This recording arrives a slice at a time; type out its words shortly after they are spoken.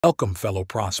Welcome, fellow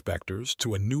prospectors,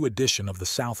 to a new edition of the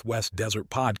Southwest Desert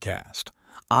Podcast.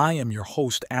 I am your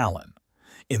host, Alan.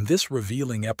 In this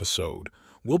revealing episode,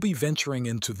 we'll be venturing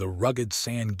into the rugged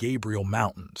San Gabriel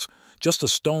Mountains, just a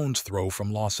stone's throw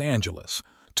from Los Angeles,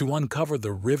 to uncover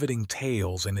the riveting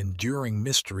tales and enduring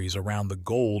mysteries around the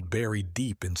gold buried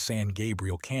deep in San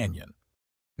Gabriel Canyon.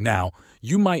 Now,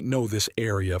 you might know this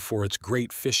area for its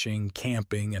great fishing,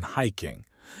 camping, and hiking.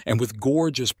 And with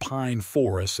gorgeous pine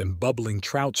forests and bubbling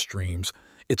trout streams,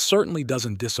 it certainly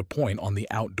doesn't disappoint on the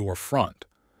outdoor front.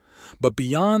 But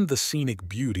beyond the scenic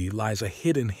beauty lies a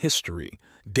hidden history,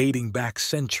 dating back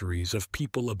centuries of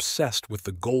people obsessed with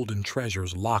the golden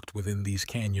treasures locked within these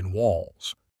canyon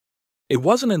walls. It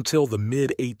wasn't until the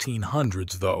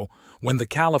mid-1800s, though, when the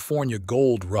California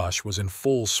gold rush was in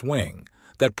full swing,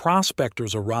 that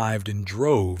prospectors arrived in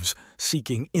droves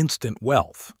seeking instant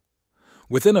wealth.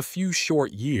 Within a few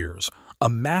short years, a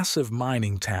massive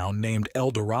mining town named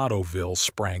Eldoradoville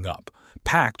sprang up,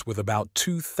 packed with about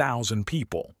 2,000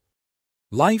 people.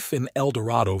 Life in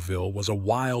Eldoradoville was a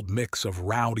wild mix of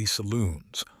rowdy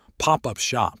saloons, pop-up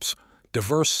shops,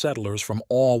 diverse settlers from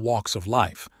all walks of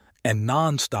life, and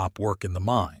non-stop work in the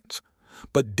mines.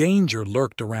 But danger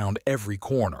lurked around every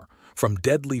corner, from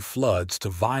deadly floods to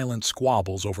violent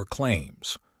squabbles over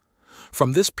claims.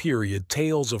 From this period,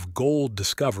 tales of gold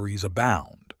discoveries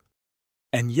abound.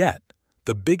 And yet,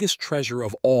 the biggest treasure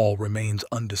of all remains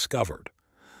undiscovered.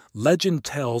 Legend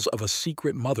tells of a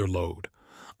secret mother lode,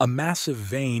 a massive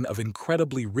vein of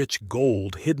incredibly rich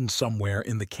gold hidden somewhere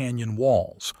in the canyon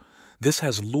walls. This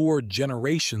has lured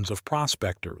generations of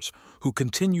prospectors who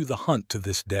continue the hunt to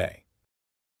this day.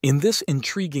 In this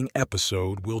intriguing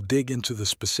episode, we'll dig into the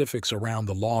specifics around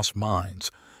the lost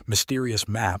mines, mysterious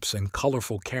maps, and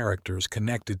colorful characters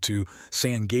connected to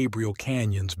San Gabriel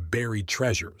Canyon's buried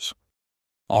treasures.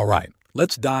 All right,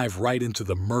 let's dive right into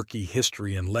the murky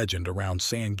history and legend around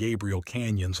San Gabriel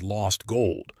Canyon's lost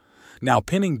gold. Now,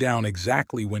 pinning down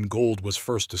exactly when gold was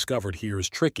first discovered here is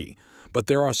tricky, but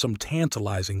there are some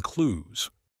tantalizing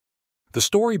clues. The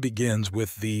story begins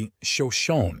with the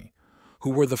Shoshone, who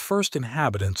were the first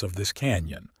inhabitants of this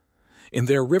canyon. In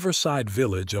their riverside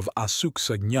village of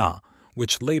Azusa,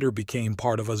 which later became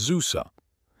part of Azusa,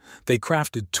 they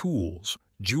crafted tools,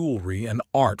 jewelry, and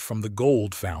art from the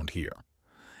gold found here.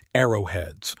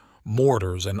 Arrowheads,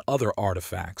 mortars, and other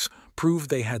artifacts prove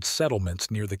they had settlements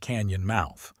near the canyon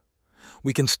mouth.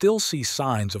 We can still see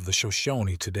signs of the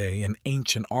Shoshone today in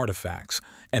ancient artifacts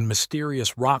and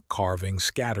mysterious rock carvings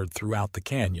scattered throughout the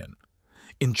canyon.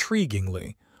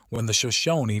 Intriguingly, when the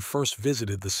Shoshone first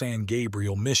visited the San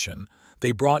Gabriel mission,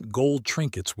 they brought gold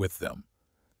trinkets with them.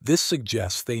 This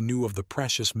suggests they knew of the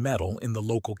precious metal in the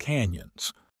local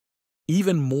canyons.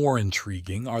 Even more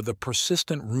intriguing are the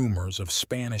persistent rumors of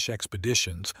Spanish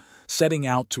expeditions setting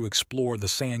out to explore the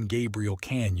San Gabriel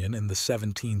Canyon in the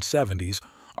 1770s,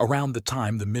 around the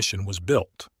time the mission was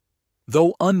built.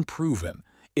 Though unproven,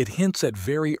 it hints at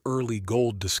very early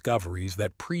gold discoveries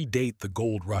that predate the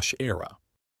gold rush era.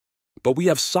 But we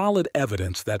have solid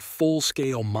evidence that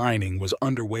full-scale mining was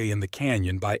underway in the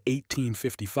canyon by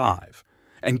 1855.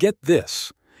 And get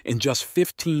this, in just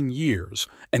 15 years,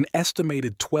 an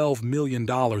estimated $12 million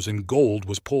in gold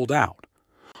was pulled out.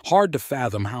 Hard to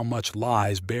fathom how much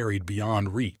lies buried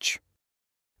beyond reach.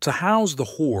 To house the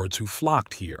hordes who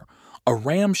flocked here, a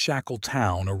ramshackle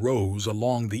town arose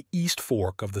along the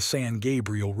Eastfork of the San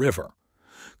Gabriel River.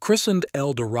 Christened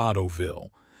Eldoradoville,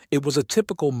 it was a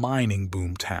typical mining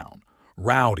boom town,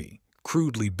 rowdy,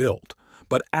 crudely built,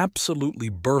 but absolutely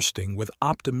bursting with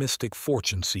optimistic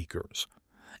fortune seekers.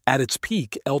 At its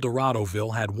peak,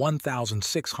 Eldoradoville had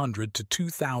 1,600 to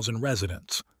 2,000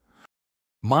 residents.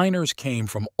 Miners came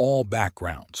from all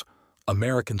backgrounds: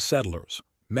 American settlers,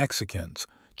 Mexicans,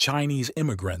 Chinese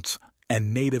immigrants,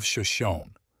 and native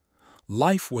Shoshone.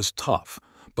 Life was tough,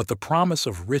 but the promise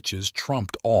of riches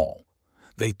trumped all.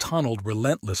 They tunneled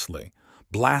relentlessly,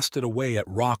 blasted away at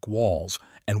rock walls,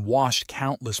 and washed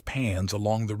countless pans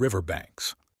along the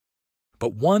riverbanks.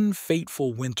 But one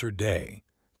fateful winter day,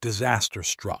 disaster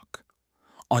struck.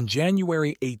 On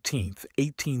January 18,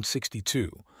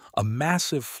 1862, a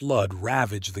massive flood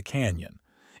ravaged the canyon.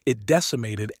 It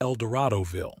decimated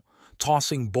Eldoradoville,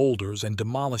 tossing boulders and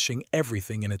demolishing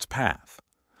everything in its path.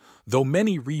 Though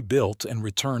many rebuilt and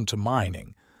returned to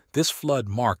mining, this flood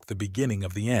marked the beginning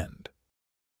of the end.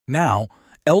 Now,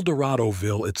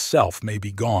 Eldoradoville itself may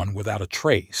be gone without a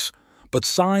trace, but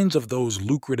signs of those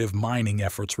lucrative mining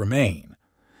efforts remain.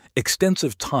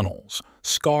 Extensive tunnels,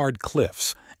 scarred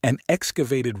cliffs, and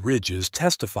excavated ridges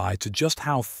testify to just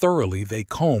how thoroughly they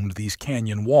combed these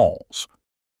canyon walls.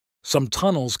 Some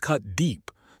tunnels cut deep,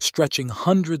 stretching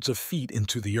hundreds of feet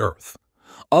into the earth.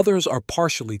 Others are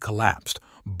partially collapsed,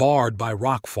 barred by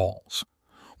rock falls.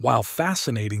 While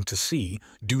fascinating to see,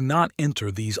 do not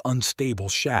enter these unstable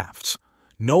shafts.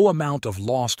 No amount of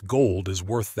lost gold is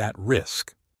worth that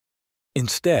risk.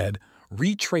 Instead,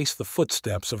 retrace the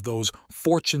footsteps of those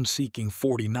fortune-seeking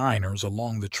 49ers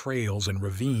along the trails and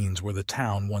ravines where the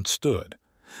town once stood.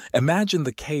 Imagine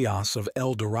the chaos of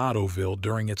Eldoradoville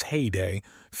during its heyday,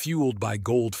 fueled by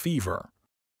gold fever.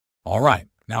 All right,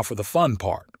 now for the fun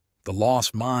part, the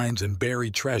lost mines and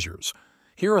buried treasures.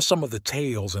 Here are some of the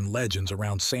tales and legends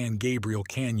around San Gabriel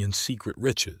Canyon's secret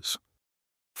riches.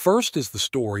 First is the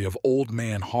story of Old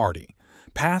Man Hardy,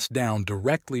 passed down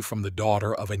directly from the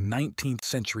daughter of a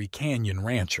 19th-century canyon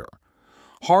rancher.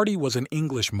 Hardy was an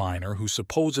English miner who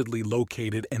supposedly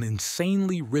located an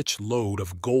insanely rich lode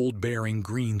of gold-bearing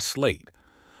green slate,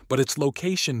 but its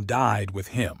location died with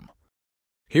him.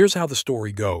 Here's how the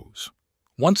story goes.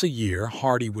 Once a year,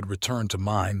 Hardy would return to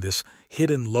mine this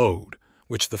hidden lode,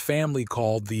 which the family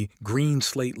called the Green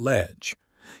Slate Ledge.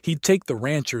 He'd take the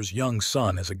rancher's young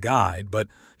son as a guide, but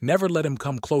never let him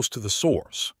come close to the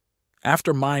source.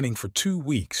 After mining for 2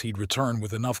 weeks, he'd return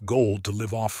with enough gold to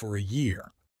live off for a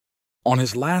year. On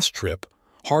his last trip,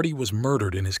 Hardy was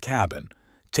murdered in his cabin,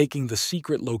 taking the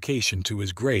secret location to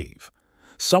his grave.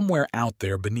 Somewhere out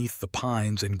there beneath the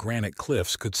pines and granite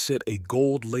cliffs could sit a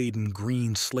gold-laden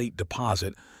green slate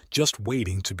deposit just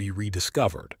waiting to be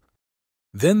rediscovered.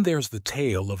 Then there's the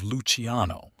tale of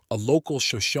Luciano, a local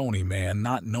Shoshone man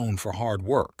not known for hard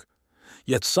work.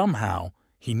 Yet somehow,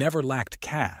 he never lacked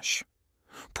cash.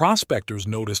 Prospectors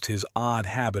noticed his odd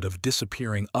habit of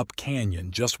disappearing up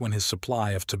canyon just when his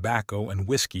supply of tobacco and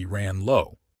whiskey ran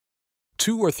low.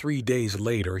 2 or 3 days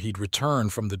later, he'd return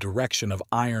from the direction of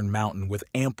Iron Mountain with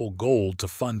ample gold to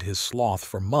fund his sloth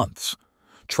for months.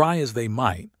 Try as they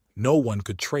might, no one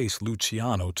could trace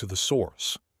Luciano to the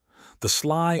source. The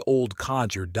sly old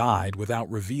codger died without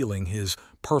revealing his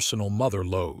personal mother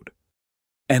lode.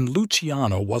 And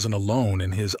Luciano wasn't alone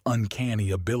in his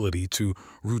uncanny ability to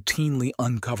routinely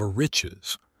uncover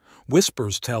riches.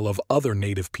 Whispers tell of other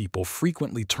native people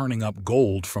frequently turning up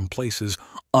gold from places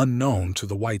unknown to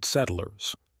the white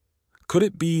settlers. Could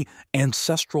it be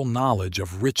ancestral knowledge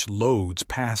of rich lodes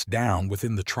passed down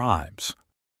within the tribes?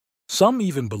 Some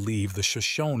even believe the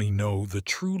Shoshone know the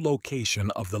true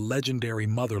location of the legendary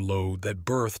mother lode that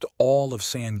birthed all of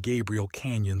San Gabriel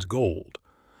Canyon's gold.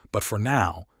 But for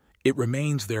now, it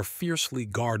remains their fiercely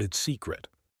guarded secret.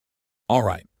 All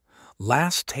right,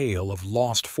 last tale of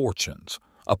lost fortunes,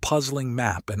 a puzzling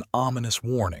map and ominous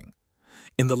warning.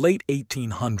 In the late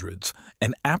 1800s,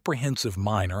 an apprehensive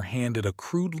miner handed a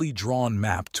crudely drawn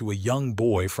map to a young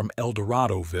boy from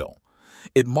Eldoradoville.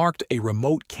 It marked a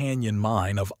remote canyon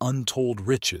mine of untold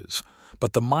riches,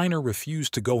 but the miner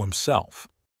refused to go himself.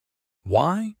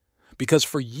 Why? Because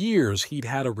for years he'd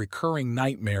had a recurring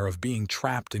nightmare of being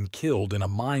trapped and killed in a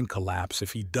mine collapse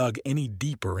if he dug any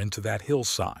deeper into that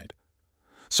hillside.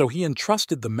 So he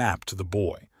entrusted the map to the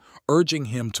boy, urging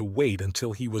him to wait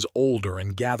until he was older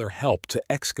and gather help to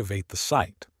excavate the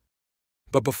site.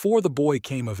 But before the boy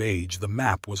came of age, the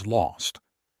map was lost.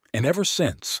 And ever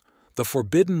since, the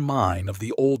forbidden mine of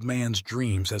the old man's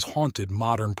dreams has haunted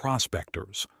modern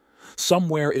prospectors.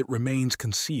 Somewhere it remains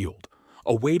concealed,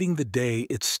 awaiting the day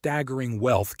its staggering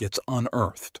wealth gets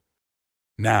unearthed.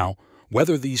 Now,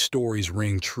 whether these stories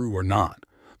ring true or not,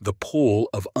 the pull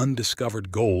of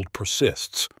undiscovered gold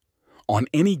persists. On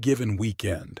any given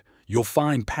weekend, you'll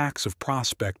find packs of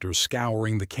prospectors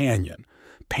scouring the canyon,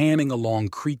 panning along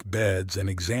creek beds and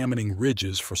examining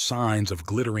ridges for signs of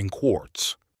glittering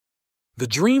quartz. The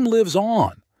dream lives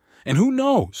on, and who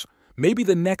knows, maybe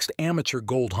the next amateur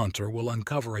gold hunter will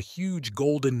uncover a huge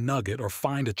golden nugget or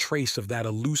find a trace of that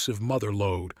elusive mother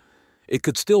lode. It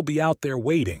could still be out there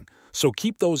waiting, so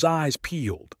keep those eyes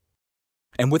peeled.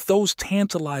 And with those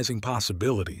tantalizing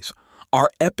possibilities,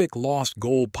 our epic Lost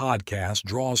Gold podcast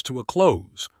draws to a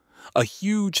close. A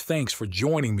huge thanks for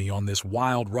joining me on this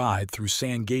wild ride through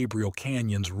San Gabriel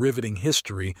Canyon's riveting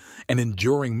history and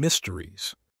enduring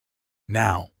mysteries.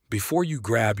 Now, before you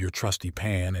grab your trusty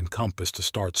pan and compass to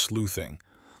start sleuthing,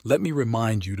 let me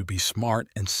remind you to be smart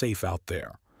and safe out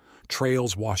there.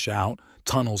 Trails wash out,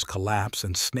 tunnels collapse,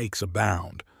 and snakes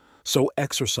abound, so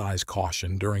exercise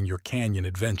caution during your canyon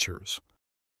adventures.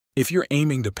 If you're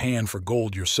aiming to pan for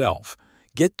gold yourself,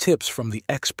 get tips from the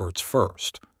experts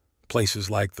first. Places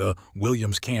like the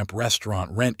Williams Camp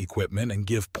restaurant rent equipment and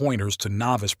give pointers to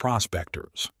novice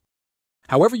prospectors.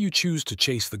 However you choose to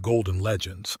chase the golden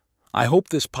legends, I hope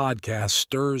this podcast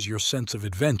stirs your sense of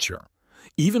adventure.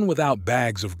 Even without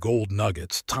bags of gold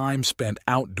nuggets, time spent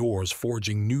outdoors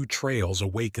forging new trails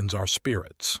awakens our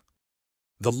spirits.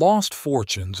 The lost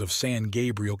fortunes of San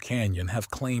Gabriel Canyon have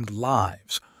claimed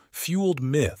lives, fueled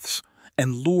myths,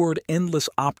 and lured endless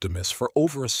optimists for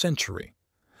over a century.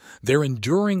 Their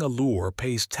enduring allure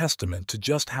pays testament to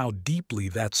just how deeply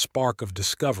that spark of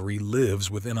discovery lives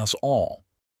within us all.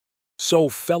 So,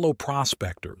 fellow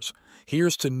prospectors,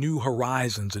 here's to new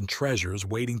horizons and treasures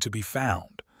waiting to be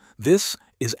found. This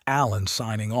is Alan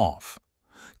signing off.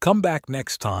 Come back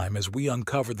next time as we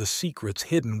uncover the secrets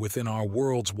hidden within our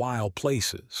world's wild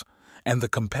places and the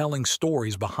compelling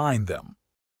stories behind them.